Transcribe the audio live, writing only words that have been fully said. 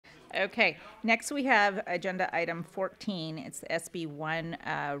Okay, next we have agenda item 14. It's the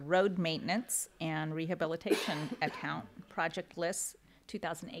SB1 Road Maintenance and Rehabilitation Account Project List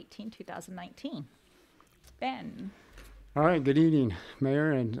 2018-2019. Ben. All right, good evening,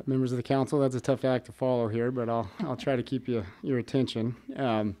 Mayor and members of the council. That's a tough act to follow here, but I'll try to keep your attention.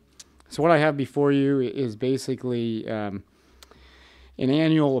 So what I have before you is basically an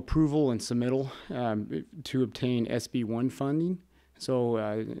annual approval and submittal to obtain SB1 funding.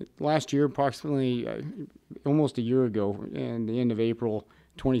 So last year, approximately almost a year ago, in the end of April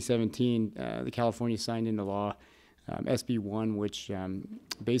 2017, the California signed into law SB1, which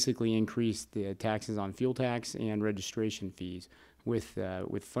basically increased the taxes on fuel tax and registration fees, with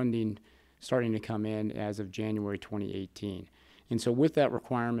funding starting to come in as of January 2018. And so with that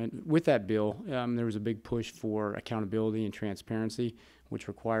requirement, with that bill, there was a big push for accountability and transparency, which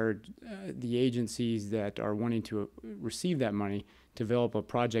required the agencies that are wanting to receive that money to develop a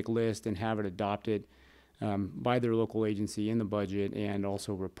project list and have it adopted by their local agency in the budget, and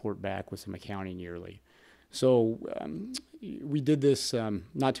also report back with some accounting yearly. So we did this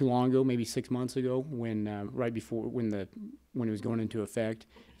not too long ago, maybe 6 months ago, when right before when it was going into effect,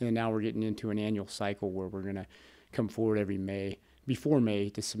 and then now we're getting into an annual cycle where we're going to come forward every before May,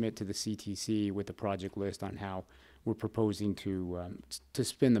 to submit to the CTC with the project list on how we're proposing to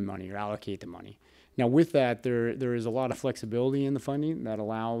spend the money or allocate the money. Now, with that, there is a lot of flexibility in the funding that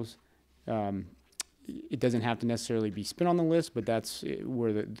allows. It doesn't have to necessarily be spent on the list, but that's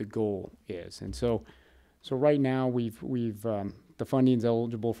where the goal is. And so right now the funding's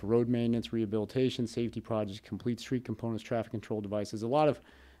eligible for road maintenance, rehabilitation, safety projects, complete street components, traffic control devices, a lot of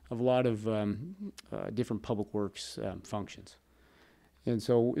different public works functions. And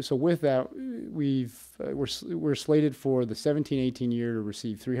so with that, we're slated for the 17-18 year to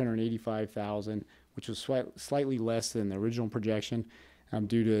receive $385,000, which was slightly less than the original projection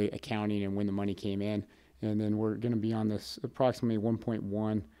due to accounting and when the money came in. And then we're going to be on this approximately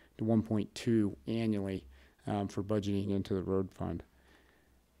 1.1 to 1.2 annually for budgeting into the road fund.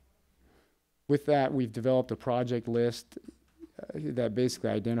 With that, we've developed a project list that basically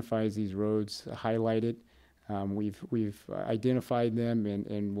identifies these roads, highlighted. We've identified them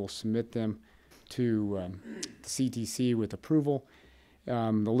and we'll submit them to the CTC with approval.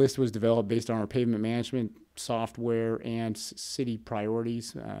 The list was developed based on our pavement management software and city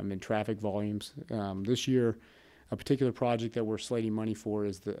priorities and traffic volumes. This year, a particular project that we're slating money for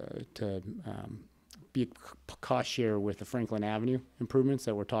is to be a cost share with the Franklin Avenue improvements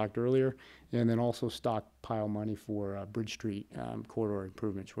that were talked earlier, and then also stockpile money for Bridge Street corridor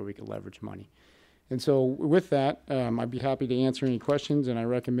improvements where we could leverage money. And so with that, I'd be happy to answer any questions, and I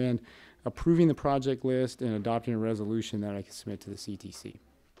recommend approving the project list and adopting a resolution that I can submit to the CTC.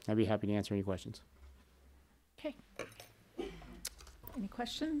 I'd be happy to answer any questions. Okay. Any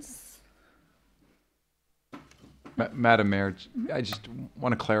questions? Madam Mayor, I just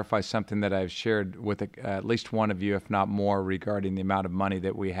want to clarify something that I've shared with at least one of you, if not more, regarding the amount of money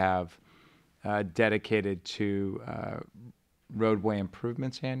that we have dedicated to roadway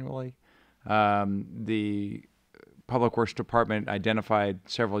improvements annually. The Public Works Department identified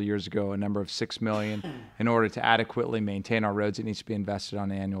several years ago a number of $6 million in order to adequately maintain our roads. It needs to be invested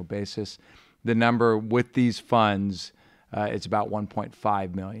on an annual basis. The number with these funds, it's about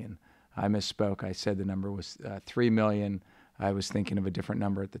 $1.5 million. I misspoke. I said the number was $3 million. I was thinking of a different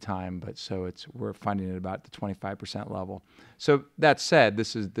number at the time, but so we're funding it about the 25% level. So that said,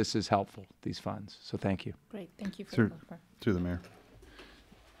 this is helpful, these funds. So thank you. Great, thank you for Through the mayor.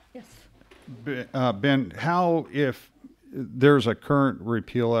 Yes. Ben, how, if there's a current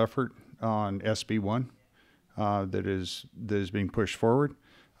repeal effort on SB1 that is being pushed forward,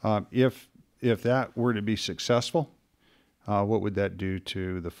 if that were to be successful, what would that do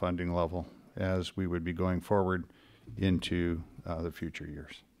to the funding level as we would be going forward into the future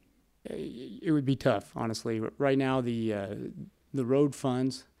years? It would be tough, honestly. Right now, the road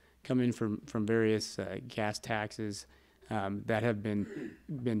funds come in from various gas taxes that have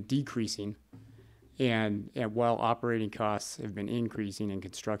been decreasing, and while operating costs have been increasing and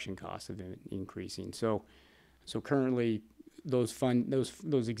construction costs have been increasing. So currently,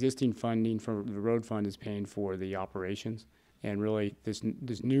 those existing funding from the road fund is paying for the operations, and really this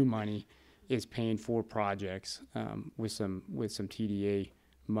new money is paying for projects with some TDA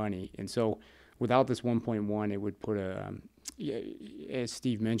money. And so without this 1.1, it would put as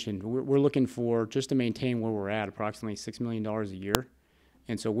Steve mentioned, we're looking for, just to maintain where we're at, approximately $6 million a year.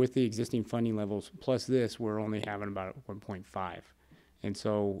 And so with the existing funding levels plus this, we're only having about 1.5. And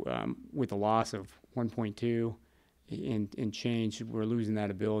so with the loss of 1.2 in change, we're losing that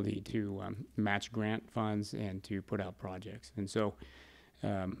ability to match grant funds and to put out projects. And so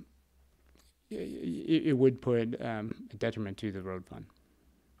it would put a detriment to the road fund.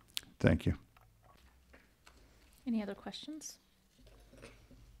 Thank you. Any other questions?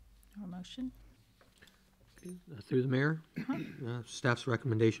 Or motion? Through the mayor, staff's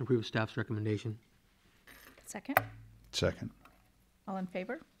recommendation, approve staff's recommendation. Second? Second. All in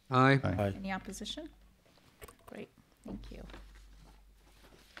favor? Aye. Aye. Any opposition? Great, thank you.